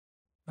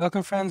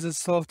Welcome friends, it's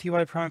solve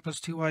ty prime plus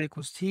 2y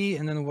equals t,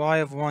 and then y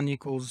of 1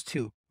 equals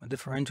 2, a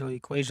differential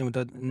equation with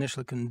that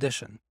initial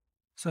condition.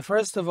 So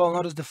first of all,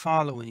 notice the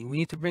following. We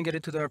need to bring it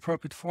into the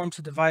appropriate form,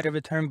 so divide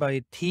every term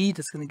by t.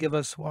 That's going to give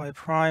us y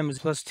prime is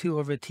plus 2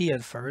 over t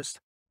at first,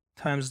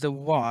 times the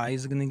y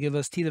is going to give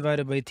us t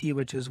divided by t,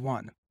 which is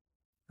 1.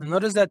 Now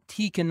notice that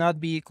t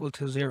cannot be equal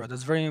to 0.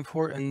 That's very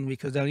important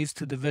because that leads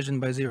to division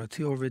by 0.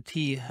 2 over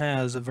t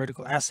has a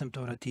vertical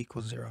asymptote at t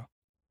equals 0.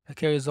 That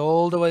carries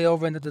all the way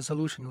over into the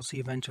solution, we'll see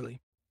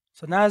eventually.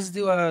 So now let's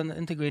do an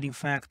integrating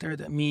factor.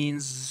 That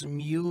means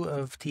mu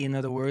of t, in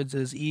other words,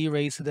 is e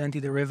raised to the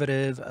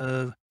antiderivative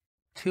of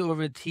 2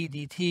 over t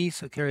dt.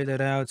 So carry that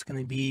out. It's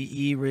going to be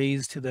e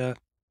raised to the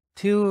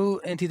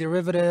 2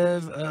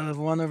 antiderivative of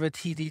 1 over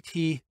t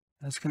dt.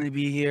 That's going to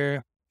be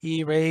here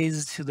e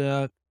raised to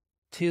the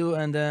 2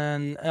 and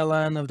then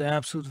ln of the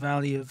absolute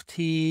value of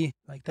t,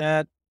 like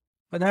that.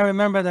 But now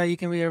remember that you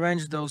can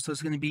rearrange those, so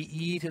it's going to be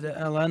e to the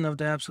ln of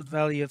the absolute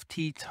value of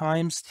t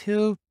times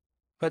 2.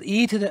 But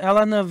e to the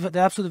ln of the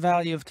absolute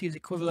value of t is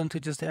equivalent to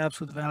just the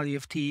absolute value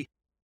of t.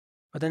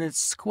 But then it's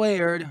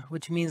squared,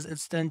 which means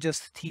it's then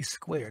just t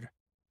squared.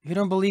 If you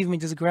don't believe me,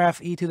 just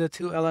graph e to the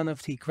 2 ln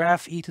of t.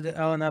 Graph e to the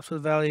ln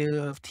absolute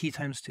value of t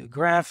times 2.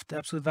 Graph the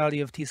absolute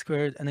value of t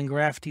squared, and then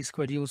graph t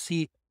squared. You will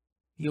see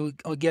you'll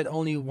get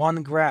only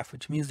one graph,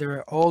 which means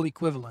they're all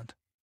equivalent.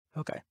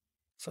 Okay.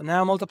 So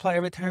now multiply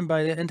every term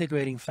by the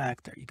integrating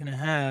factor. You're going to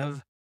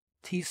have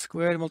t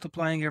squared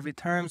multiplying every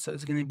term, so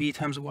it's going to be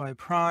times y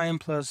prime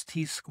plus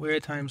t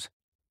squared times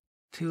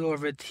 2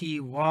 over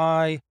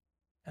ty,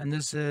 and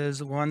this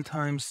is 1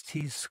 times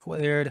t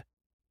squared.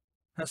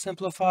 Now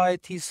simplify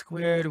t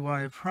squared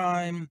y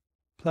prime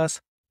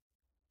plus,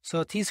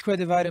 so t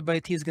squared divided by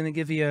t is going to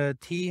give you a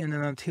t and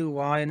then a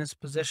 2y in this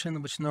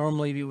position, which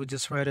normally we would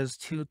just write as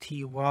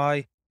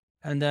 2ty,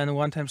 and then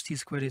 1 times t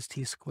squared is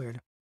t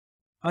squared.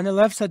 On the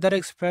left side, that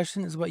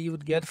expression is what you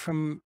would get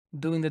from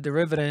doing the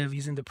derivative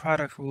using the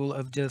product rule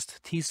of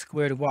just t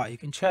squared y. You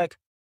can check.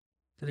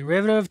 The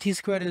derivative of t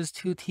squared is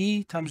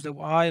 2t times the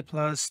y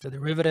plus the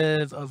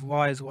derivative of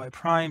y is y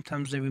prime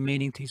times the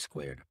remaining t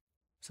squared.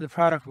 So the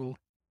product rule.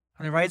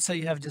 On the right side,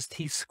 you have just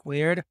t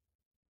squared.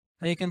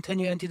 Now you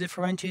continue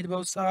anti-differentiate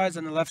both sides.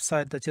 On the left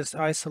side, that just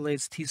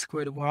isolates t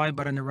squared y,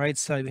 but on the right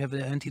side, we have the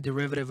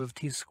antiderivative of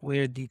t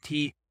squared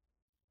dt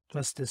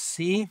plus the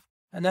c.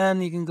 And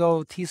then you can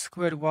go t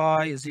squared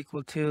y is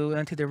equal to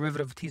antiderivative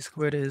of t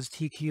squared is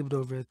t cubed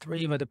over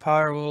 3 by the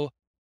power rule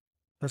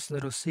plus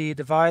little c.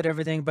 Divide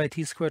everything by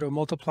t squared or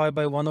multiply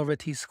by 1 over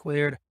t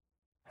squared.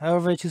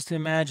 However, choose to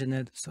imagine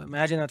it. So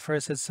imagine at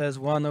first it says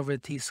 1 over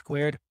t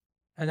squared.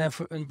 And then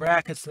in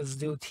brackets, let's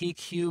do t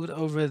cubed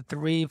over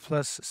 3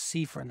 plus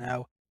c for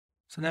now.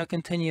 So now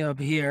continue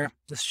up here.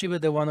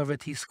 Distribute the 1 over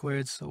t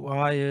squared. So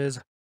y is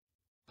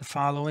the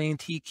following: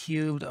 t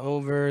cubed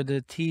over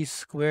the t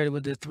squared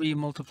with the 3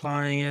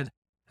 multiplying it,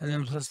 and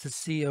then plus the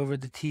c over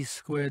the t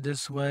squared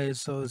this way.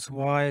 So it's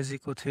y is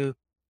equal to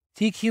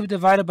t cubed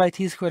divided by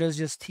t squared is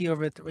just t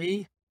over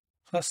 3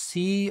 plus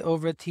c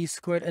over t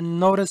squared.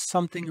 And notice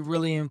something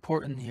really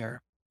important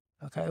here,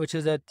 okay, which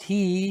is that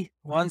t,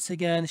 once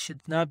again,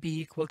 should not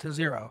be equal to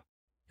 0,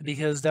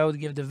 because that would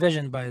give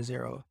division by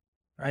 0,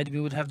 right? We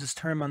would have this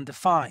term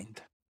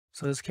undefined.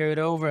 So let's carry it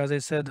over, as I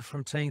said,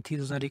 from saying t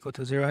is not equal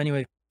to 0.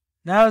 Anyway,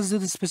 now let's do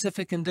the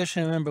specific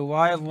condition. Remember,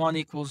 y of 1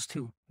 equals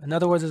 2. In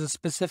other words, it's a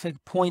specific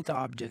point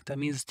object. That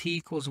means t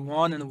equals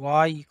 1 and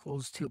y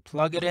equals 2.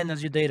 Plug it in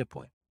as your data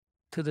point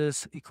to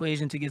this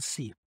equation to get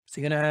c.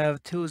 So you're going to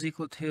have 2 is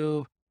equal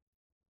to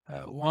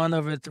 1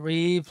 over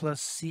 3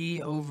 plus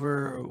c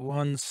over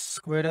 1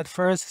 squared at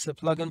first. It's a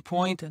plug-in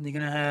point, and you're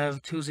going to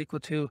have 2 is equal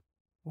to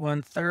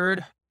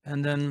 1/3,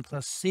 and then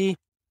plus c.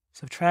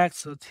 Subtract,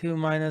 so 2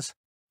 minus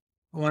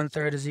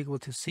 1/3 is equal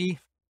to c.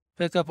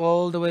 Pick up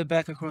all the way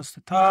back across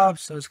the top,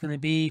 so it's going to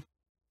be,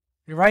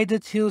 you write the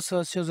 2, so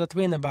it shows a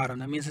 3 in the bottom.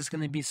 That means it's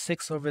going to be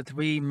 6 over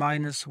 3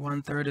 minus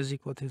 1/3 is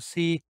equal to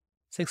c.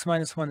 6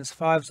 minus 1 is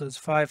 5, so it's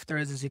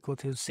 5/3 is equal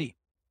to c.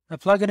 Now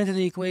plug it into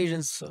the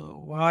equation,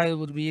 so y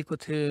would be equal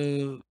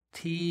to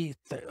t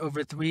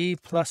over 3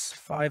 plus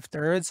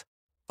 5/3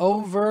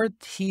 over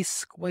t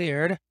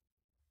squared.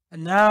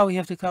 And now we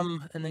have to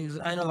come and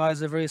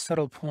analyze a very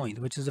subtle point,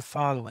 which is the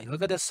following.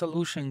 Look at the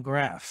solution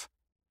graph.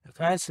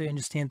 Okay, so you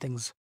understand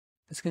things.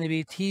 It's going to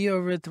be t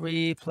over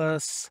 3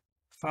 plus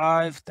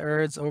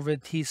 5/3 over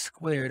t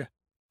squared.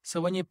 So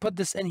when you put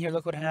this in here,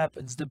 look what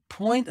happens. The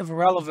point of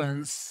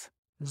relevance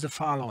is the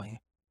following.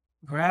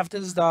 Graph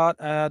this dot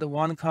at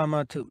 1,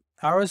 2.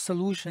 Our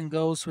solution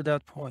goes through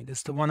that point.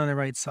 It's the one on the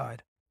right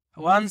side.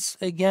 Once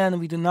again,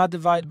 we do not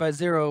divide by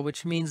 0,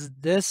 which means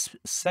this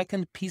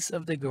second piece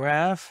of the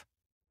graph,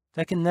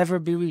 that can never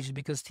be reached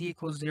because t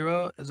equals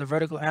 0 is a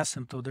vertical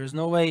asymptote. There's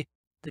no way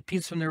the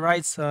piece from the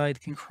right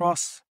side can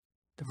cross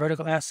the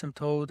vertical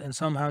asymptote and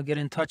somehow get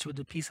in touch with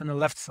the piece on the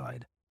left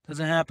side.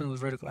 Doesn't happen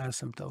with vertical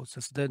asymptotes.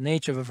 It's the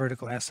nature of a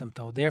vertical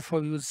asymptote. Therefore,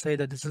 we would say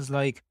that this is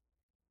like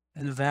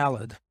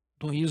invalid.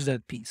 Don't use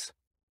that piece.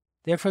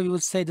 Therefore, we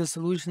would say the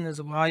solution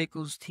is y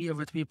equals t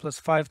over 3 plus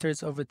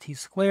 5/3 over t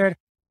squared,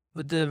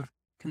 with the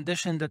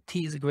condition that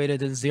t is greater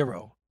than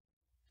 0.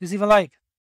 Please leave a like.